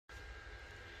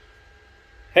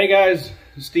Hey guys,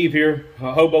 Steve here,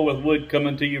 a hobo with wood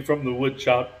coming to you from the wood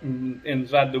shop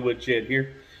inside the woodshed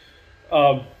here.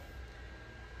 I'm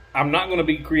not going to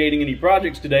be creating any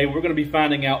projects today. We're going to be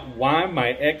finding out why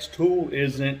my xTool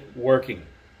isn't working,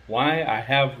 why I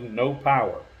have no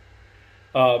power.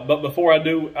 But before I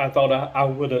do, I thought I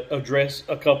would address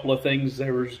a couple of things.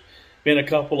 There's been a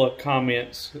couple of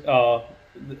comments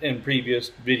in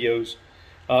previous videos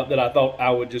that I thought I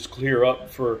would just clear up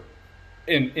for.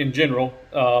 In general,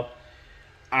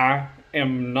 I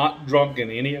am not drunk in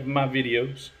any of my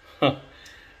videos.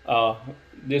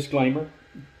 Disclaimer.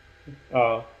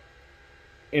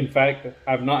 In fact,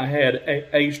 I've not had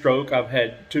a stroke. I've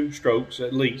had 2 strokes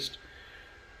at least.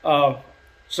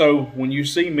 So when you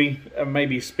see me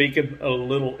maybe speaking a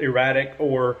little erratic,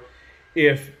 or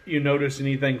if you notice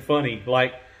anything funny,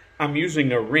 like I'm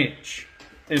using a wrench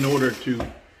in order to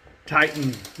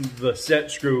tighten the set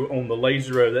screw on the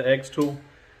laser of the xTool.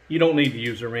 You don't need to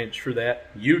use a wrench for that.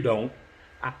 You don't.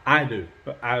 I do.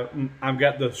 I've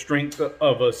got the strength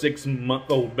of a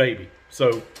 6-month-old baby.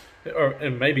 So,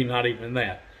 and maybe not even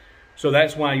that. So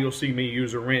that's why you'll see me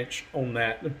use a wrench on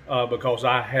that, because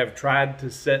I have tried to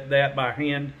set that by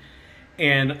hand,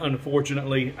 and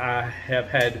unfortunately I have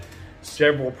had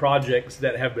several projects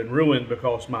that have been ruined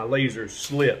because my laser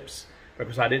slips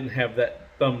because I didn't have that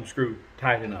thumb screw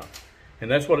tight enough. And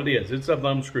that's what it is. It's a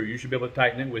thumb screw. You should be able to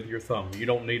tighten it with your thumb. You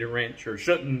don't need a wrench, or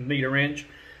shouldn't need a wrench,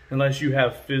 unless you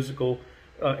have physical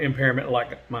impairment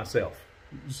like myself.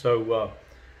 So,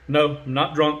 no, I'm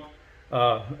not drunk.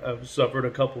 I've suffered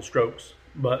a couple strokes,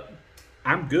 but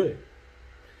I'm good.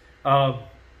 But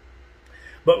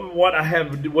what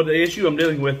the issue I'm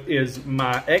dealing with is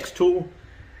my xTool.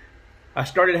 I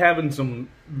started having some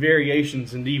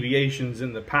variations and deviations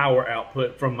in the power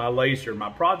output from my laser. My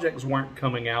projects weren't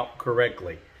coming out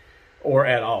correctly or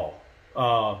at all.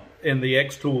 In the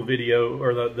xTool video,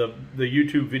 or the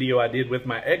YouTube video I did with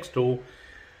my xTool,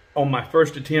 on my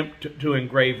first attempt to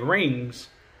engrave rings,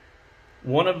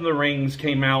 one of the rings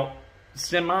came out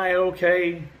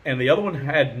semi-okay and the other one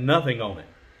had nothing on it.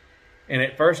 And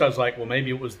at first I was like, well, maybe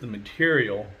it was the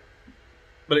material,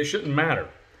 but it shouldn't matter.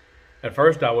 At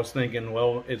first I was thinking,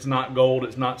 well, it's not gold,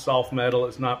 it's not soft metal,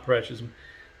 it's not precious.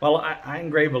 Well, I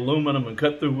engrave aluminum and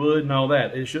cut through wood and all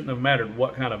that. It shouldn't have mattered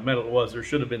what kind of metal it was. There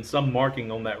should have been some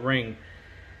marking on that ring,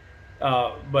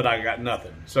 but I got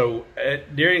nothing. So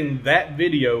during that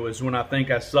video is when I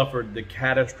think I suffered the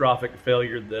catastrophic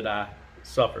failure that I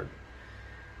suffered.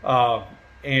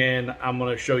 And I'm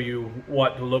going to show you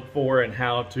what to look for and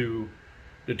how to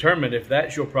determine if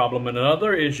that's your problem. And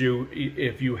another issue,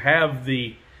 if you have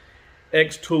the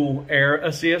xTool Air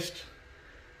Assist,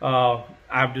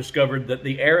 I've discovered that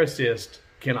the Air Assist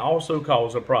can also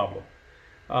cause a problem.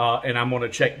 And I'm going to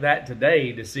check that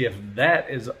today to see if that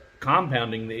is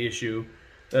compounding the issue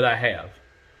that I have.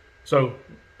 So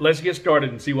let's get started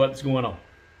and see what's going on.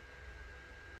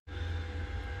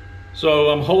 So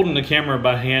I'm holding the camera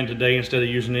by hand today instead of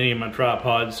using any of my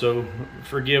tripods, so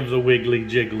forgive the wiggly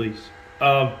jigglies.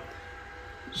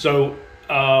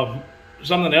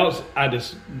 Something else I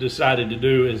just decided to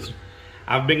do is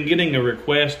I've been getting a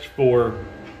request for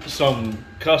some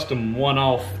custom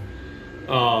one-off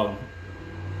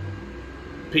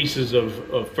pieces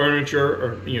of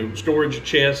furniture, or storage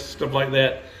chests, stuff like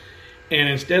that. And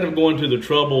instead of going to the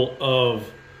trouble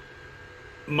of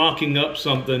mocking up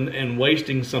something and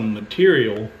wasting some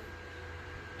material,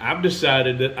 I've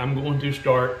decided that I'm going to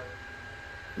start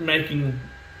making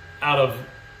out of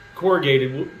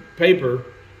corrugated paper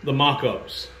the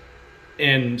mock-ups.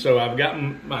 And so I've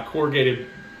gotten my corrugated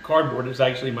cardboard. It's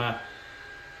actually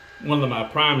one of my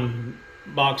prime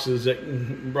boxes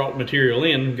that brought material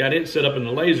in. Got it set up in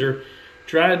the laser,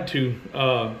 tried to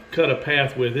cut a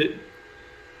path with it,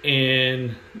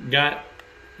 and got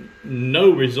no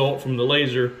result from the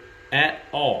laser at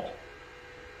all.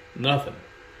 Nothing.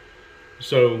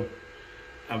 So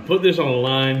I put this on a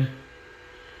line,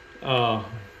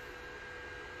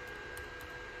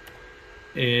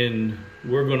 and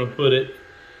we're going to put it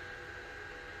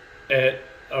at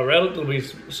a relatively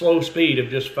slow speed of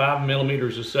just 5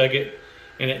 millimeters a second,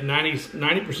 and at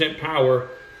 90% power.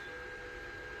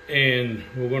 And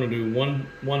we're going to do one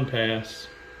pass.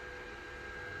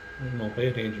 I'm going to pay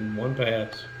attention. One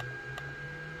pass.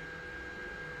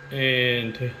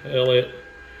 And tell it,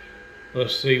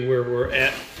 let's see where we're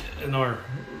at in our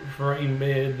frame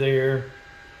bed there.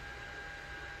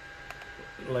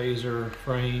 Laser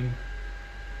frame.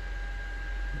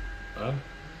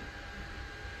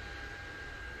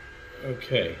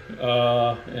 Okay,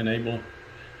 enable.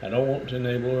 I don't want to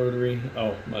enable rotary.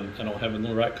 Oh, I don't have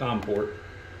the right COM port.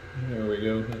 There we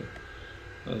go.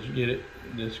 Let's get it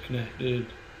disconnected.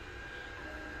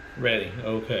 Ready.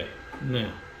 Okay.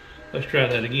 Now, let's try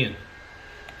that again.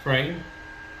 Frame.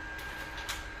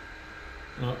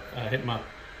 Oh, I hit my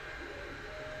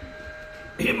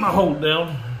hold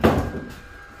down.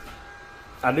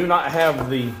 I do not have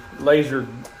the laser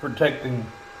protecting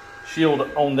shield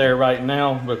on there right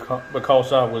now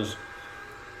because I was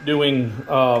doing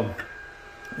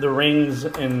the rings,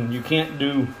 and you can't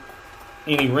do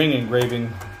any ring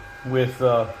engraving with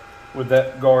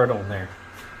that guard on there.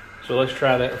 So let's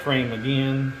try that frame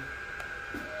again.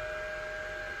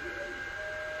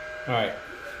 All right,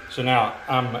 so now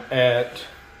I'm at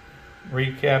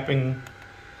recapping.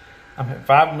 I'm at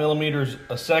 5 millimeters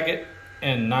a second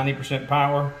and 90%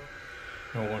 power.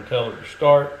 I'm going to tell her to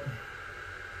start.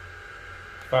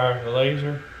 Fire the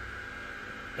laser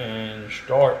and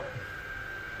start.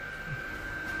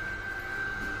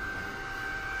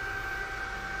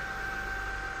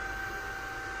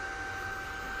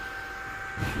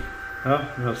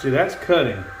 Oh, now see, that's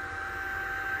cutting.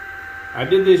 I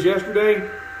did this yesterday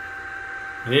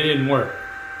and it didn't work.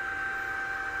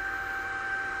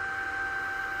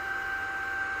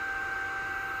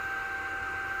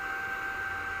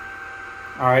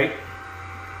 All right,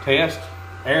 test,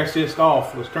 air assist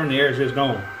off. Let's turn the air assist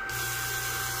on.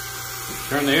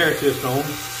 Turn the air assist on.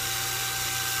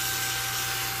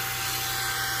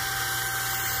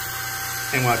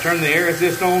 And when I turn the air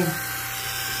assist on,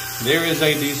 there is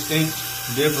a distinct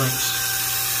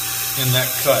difference in that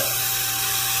cut.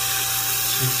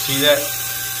 See that?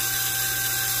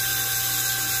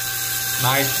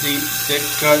 Nice, deep, thick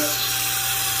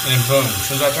cuts. And boom, as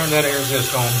soon as I turn that air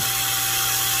assist on,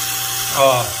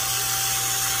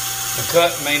 the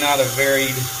cut may not have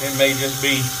varied. It may just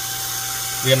be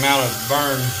the amount of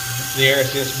burn the air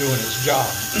assist doing its job.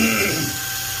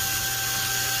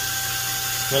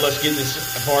 So let's get this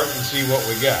apart and see what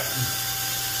we got.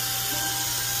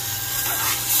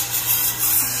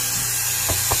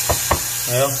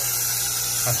 Well,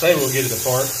 I say we'll get it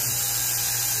apart,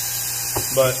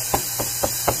 but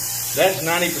that's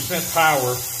 90%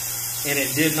 power, and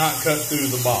it did not cut through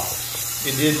the box.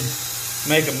 It did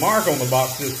make a mark on the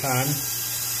box this time,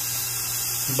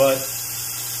 but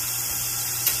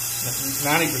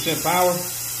 90% power,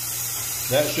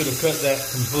 that should have cut that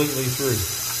completely through.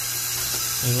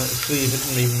 And let's see if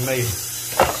it even made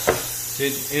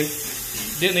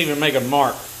it didn't even make a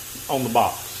mark on the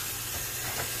box,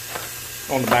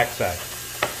 on the back side.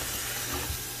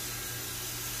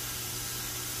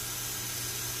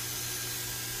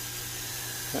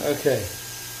 Okay.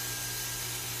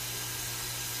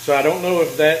 So I don't know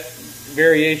if that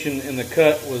variation in the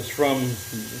cut was from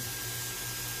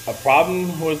a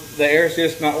problem with the air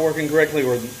assist not working correctly,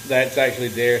 or that's actually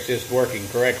the air assist working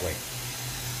correctly.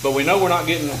 But we know we're not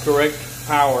getting the correct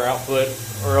power output,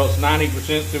 or else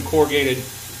 90% through corrugated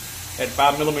at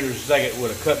 5 millimeters a second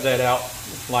would have cut that out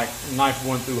like a knife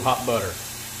going through hot butter.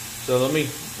 So let me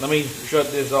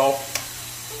shut this off.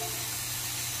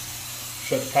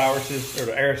 Shut the power assist, or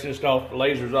the air assist off, the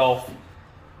laser's off.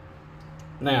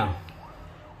 Now,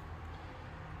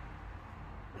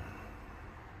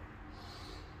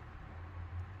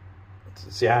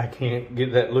 see, I can't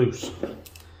get that loose.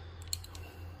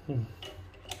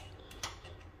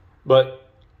 But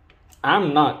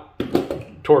I'm not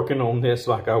torquing on this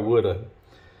like I would a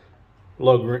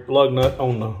lug nut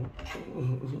on the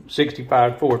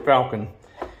 65 Ford Falcon.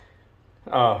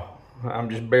 I'm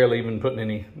just barely even putting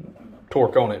any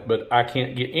torque on it, but I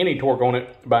can't get any torque on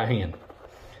it by hand.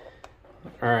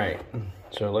 All right,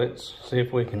 so let's see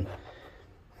if we can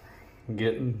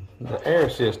get the air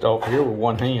assist off here with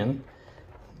one hand.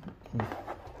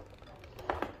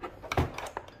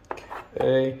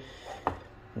 Okay,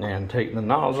 and take the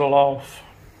nozzle off.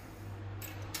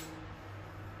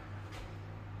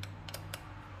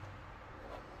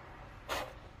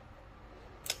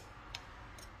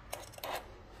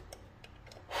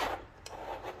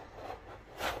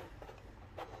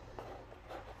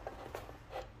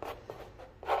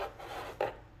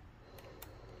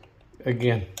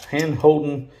 Again, hand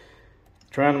holding,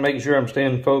 trying to make sure I'm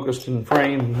staying focused in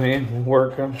frame, man,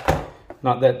 work. I'm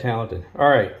not that talented. All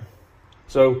right,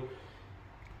 so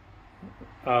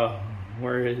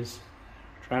where is,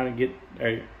 trying to get,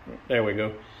 there we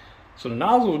go. So the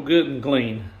nozzle is good and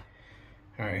clean.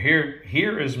 All right,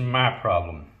 here is my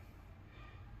problem.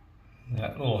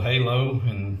 That little halo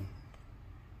and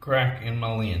crack in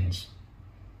my lens.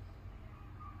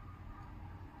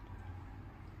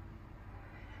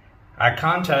 I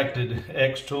contacted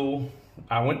xTool.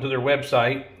 I went to their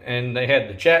website and they had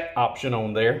the chat option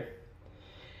on there.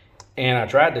 And I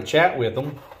tried to chat with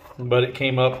them, but it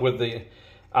came up with the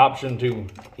option to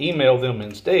email them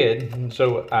instead, and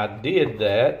so I did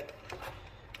that,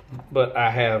 but I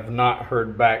have not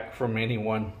heard back from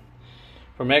anyone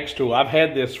from xTool. I've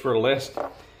had this for less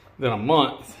than a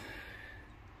month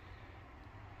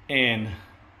and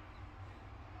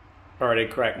already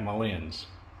cracked my lens.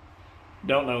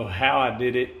 Don't know how I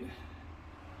did it.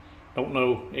 Don't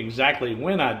know exactly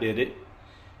when I did it,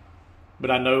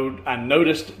 but I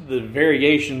noticed the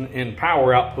variation in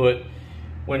power output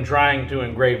when trying to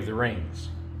engrave the rings.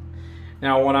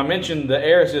 Now, when I mentioned the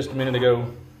air assist a minute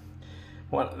ago,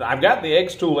 I've got the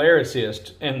xTool air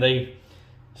assist, and they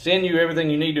send you everything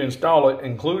you need to install it,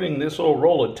 including this little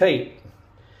roll of tape.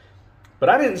 But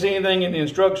I didn't see anything in the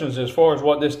instructions as far as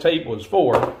what this tape was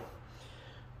for.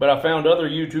 But I found other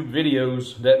YouTube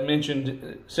videos that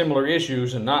mentioned similar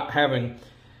issues and not having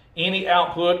any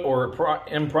output or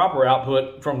improper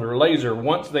output from their laser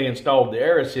once they installed the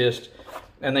air assist,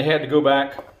 and they had to go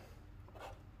back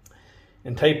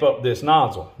and tape up this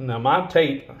nozzle. Now, my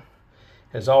tape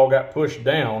has all got pushed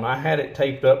down. I had it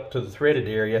taped up to the threaded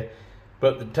area,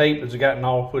 but the tape has gotten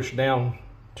all pushed down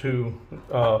to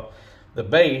the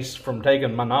base from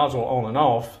taking my nozzle on and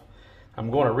off. I'm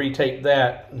going to retape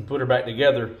that and put her back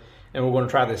together, and we're going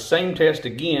to try the same test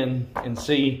again and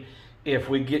see if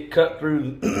we get cut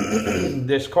through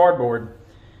this cardboard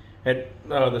at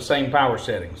the same power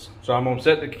settings. So I'm going to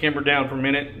set the camera down for a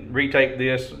minute, retape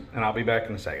this, and I'll be back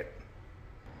in a second.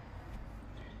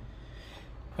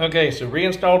 Okay, so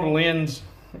reinstalled the lens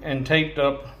and taped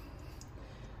up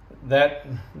that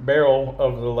barrel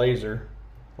of the laser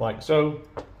like so,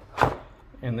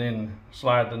 and then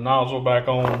slide the nozzle back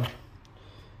on,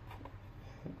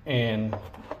 and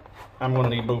I'm going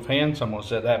to need both hands, so I'm going to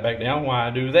set that back down while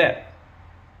I do that.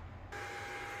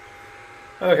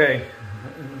 Okay,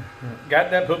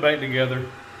 got that put back together,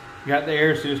 got the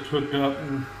air assist hooked up,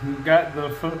 and got the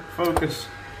focus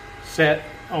set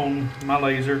on my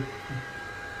laser.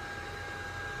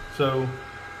 So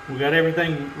we got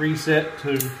everything reset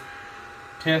to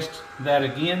test that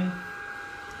again.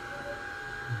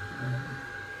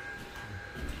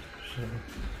 So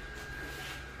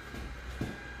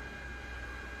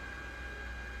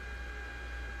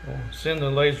we'll send the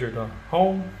laser to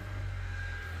home.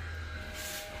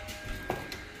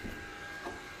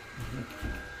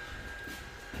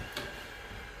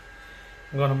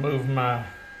 I'm going to move my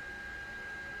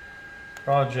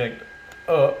project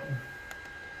up.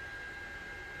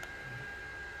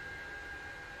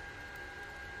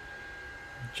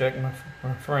 Check my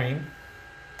frame.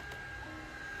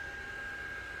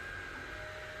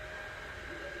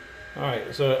 All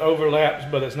right, so it overlaps,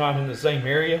 but it's not in the same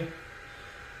area.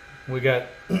 We got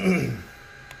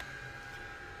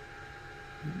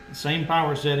same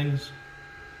power settings,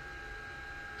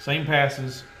 same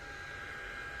passes.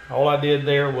 All I did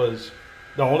there was,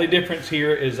 the only difference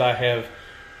here is I have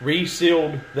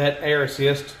resealed that air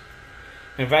assist.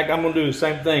 In fact, I'm going to do the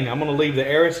same thing. I'm going to leave the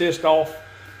air assist off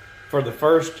for the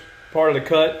first part of the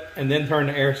cut and then turn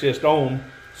the air assist on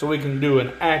so we can do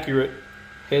an accurate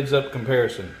heads-up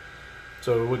comparison.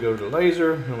 So we go to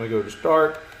laser and we go to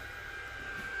start.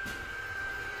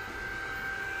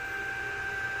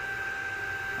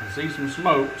 I see some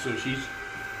smoke, so she's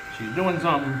doing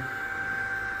something.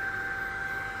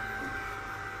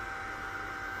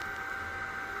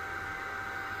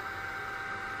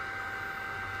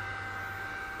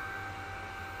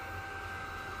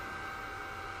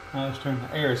 Now let's turn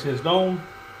the air assist on.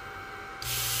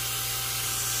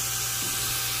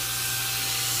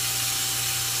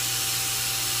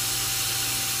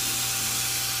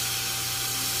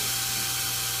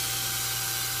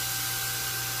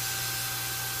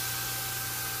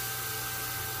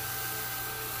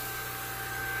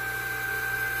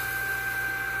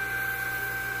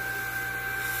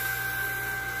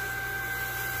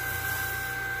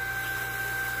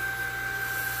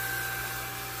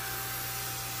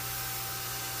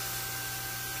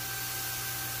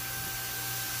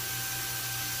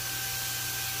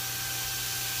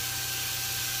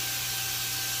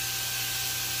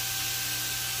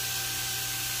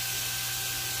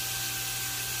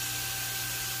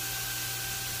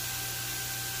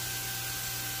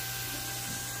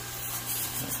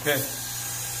 Okay,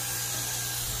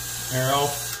 air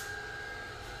off.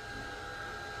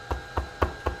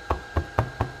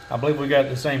 I believe we got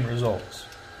the same results.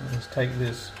 Let's take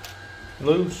this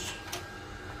loose.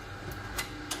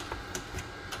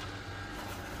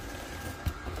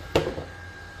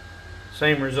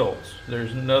 Same results.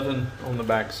 There's nothing on the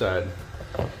back side.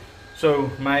 So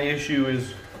my issue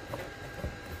is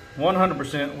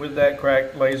 100% with that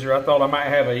cracked laser. I thought I might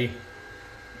have a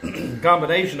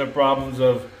combination of problems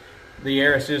of the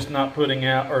air assist not putting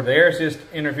out, or the air assist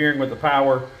interfering with the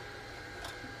power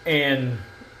and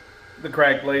the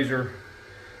cracked laser.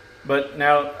 But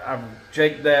now I've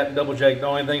checked that, double checked. The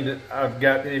only thing that I've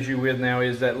got an issue with now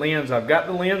is that lens. I've got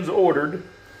the lens ordered,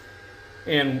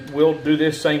 and we'll do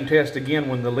this same test again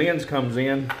when the lens comes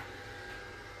in,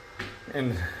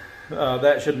 and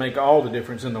that should make all the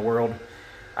difference in the world.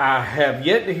 I have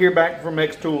yet to hear back from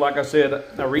xTool. Like I said,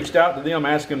 I reached out to them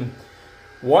asking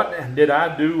what did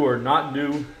I do or not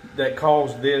do that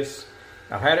caused this.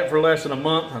 I've had it for less than a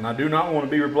month, and I do not want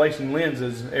to be replacing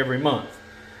lenses every month.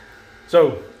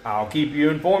 So I'll keep you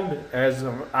informed as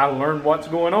I learn what's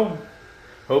going on.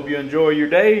 Hope you enjoy your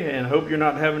day, and hope you're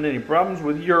not having any problems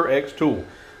with your xTool.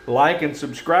 Like and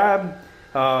subscribe.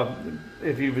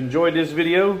 If you've enjoyed this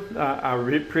video, I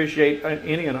really appreciate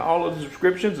any and all of the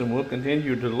subscriptions, and we'll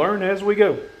continue to learn as we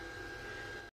go.